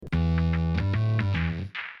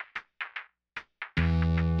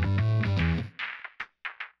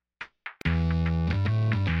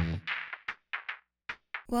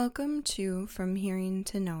Welcome to From Hearing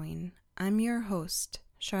to Knowing. I'm your host,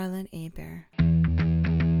 Charlotte Aber.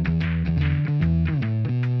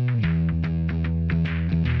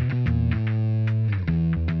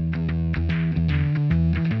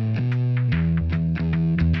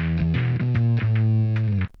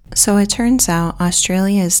 So it turns out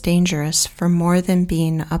Australia is dangerous for more than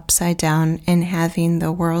being upside down and having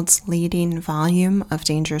the world's leading volume of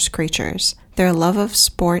dangerous creatures. Their love of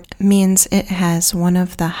sport means it has one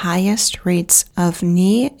of the highest rates of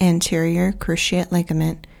knee anterior cruciate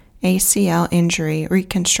ligament, ACL injury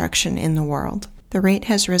reconstruction in the world. The rate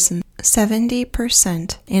has risen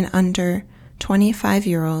 70% in under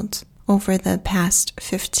 25-year-olds over the past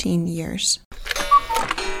 15 years.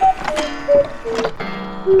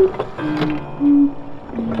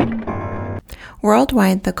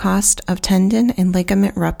 Worldwide, the cost of tendon and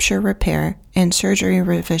ligament rupture repair and surgery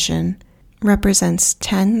revision represents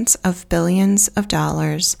tens of billions of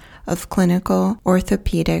dollars of clinical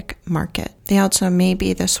orthopedic market. They also may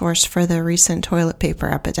be the source for the recent toilet paper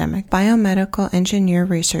epidemic. Biomedical engineer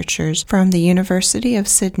researchers from the University of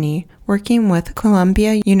Sydney, working with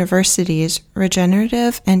Columbia University's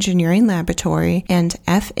Regenerative Engineering Laboratory and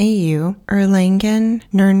FAU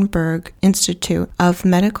Erlangen-Nuremberg Institute of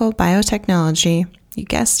Medical Biotechnology, you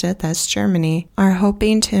guessed it, that's Germany, are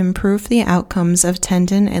hoping to improve the outcomes of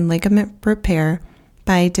tendon and ligament repair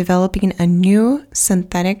by developing a new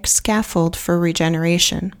synthetic scaffold for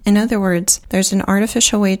regeneration. In other words, there's an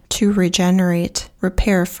artificial way to regenerate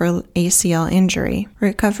repair for ACL injury.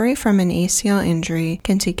 Recovery from an ACL injury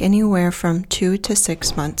can take anywhere from 2 to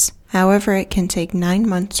 6 months. However, it can take 9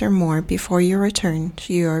 months or more before you return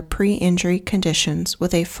to your pre-injury conditions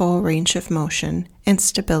with a full range of motion and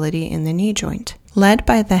stability in the knee joint. Led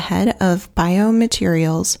by the head of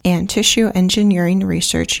Biomaterials and Tissue Engineering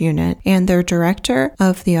Research Unit and their director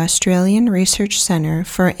of the Australian Research Centre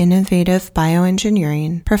for Innovative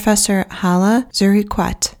Bioengineering, Professor Hala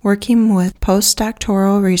Zurikwat, working with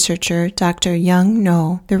postdoctoral researcher Dr. Young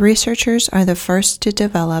No, the researchers are the first to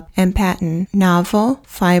develop and patent novel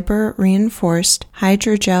fiber-reinforced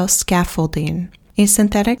hydrogel scaffolding, a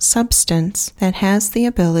synthetic substance that has the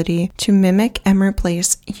ability to mimic and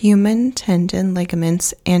replace human tendon,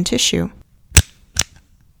 ligaments, and tissue.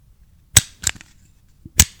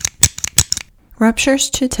 Ruptures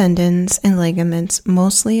to tendons and ligaments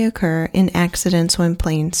mostly occur in accidents when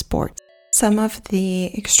playing sports. Some of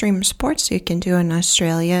the extreme sports you can do in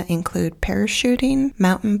Australia include parachuting,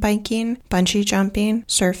 mountain biking, bungee jumping,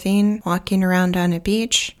 surfing, walking around on a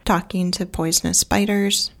beach, talking to poisonous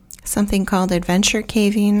spiders, something called adventure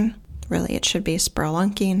caving. Really, it should be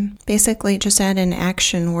spelunking. Basically, just add an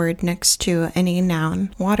action word next to any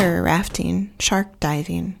noun. Water rafting, shark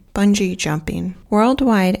diving, bungee jumping.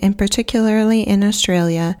 Worldwide, and particularly in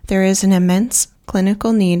Australia, there is an immense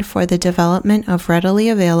clinical need for the development of readily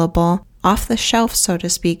available, off-the-shelf, so to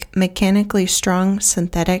speak, mechanically strong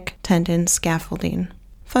synthetic tendon scaffolding.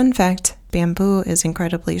 Fun fact, bamboo is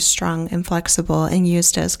incredibly strong and flexible and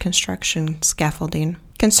used as construction scaffolding.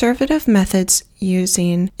 Conservative methods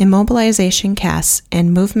using immobilization casts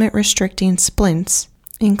and movement-restricting splints,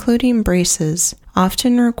 including braces,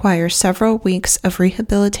 often require several weeks of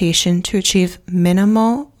rehabilitation to achieve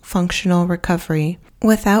minimal functional recovery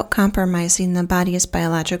without compromising the body's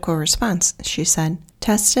biological response, she said.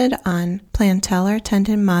 Tested on plantar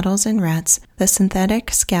tendon models in rats, the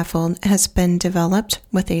synthetic scaffold has been developed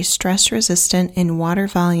with a stress-resistant and water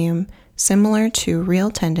volume similar to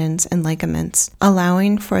real tendons and ligaments,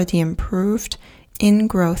 allowing for the improved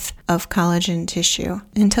ingrowth of collagen tissue.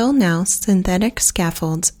 Until now, synthetic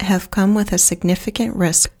scaffolds have come with a significant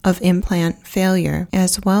risk of implant failure,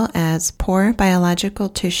 as well as poor biological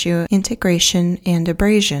tissue integration and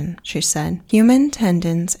abrasion, she said. Human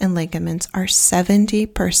tendons and ligaments are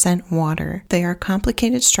 70% water. They are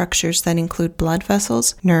complicated structures that include blood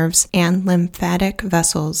vessels, nerves, and lymphatic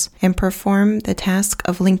vessels, and perform the task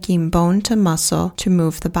of linking bone to muscle to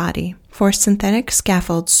move the body. For synthetic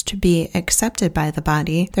scaffolds to be accepted by the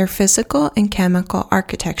body, their physical and chemical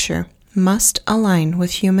architecture must align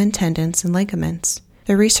with human tendons and ligaments.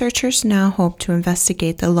 The researchers now hope to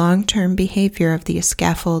investigate the long-term behavior of these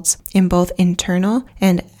scaffolds in both internal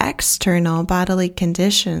and external bodily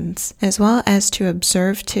conditions, as well as to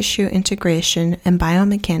observe tissue integration and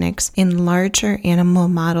biomechanics in larger animal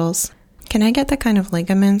models. Can I get the kind of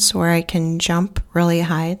ligaments where I can jump really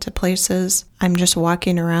high to places? I'm just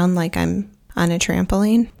walking around like I'm on a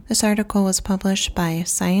trampoline. This article was published by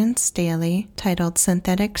Science Daily, titled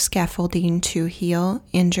Synthetic Scaffolding to Heal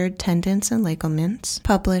Injured Tendons and Ligaments,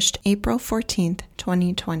 published April 14th,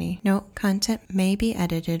 2020. Note, content may be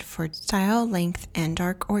edited for style, length, and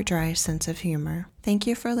dark or dry sense of humor. Thank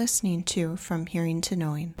you for listening to From Hearing to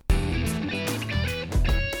Knowing.